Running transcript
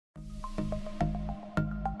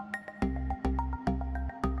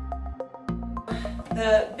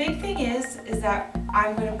The big thing is that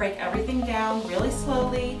I'm going to break everything down really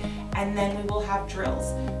slowly, and then we will have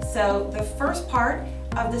drills. So the first part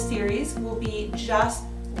of the series will be just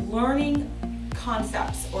learning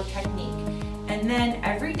concepts or technique. And then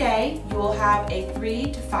every day you will have a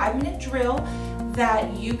 3 to 5 minute drill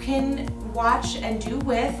that you can watch and do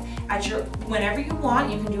with whenever you want.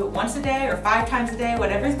 You can do it once a day or 5 times a day,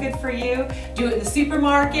 whatever's good for you. Do it in the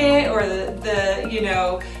supermarket or at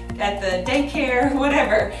the daycare,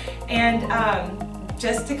 whatever. And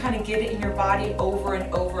just to kind of get it in your body over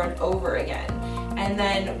and over and over again. And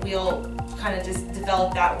then we'll kind of just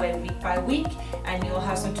develop that way week by week, and you'll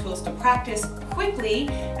have some tools to practice quickly.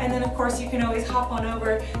 And then of course you can always hop on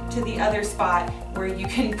over to the other spot where you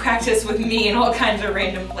can practice with me in all kinds of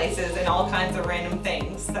random places and all kinds of random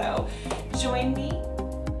things. So join me.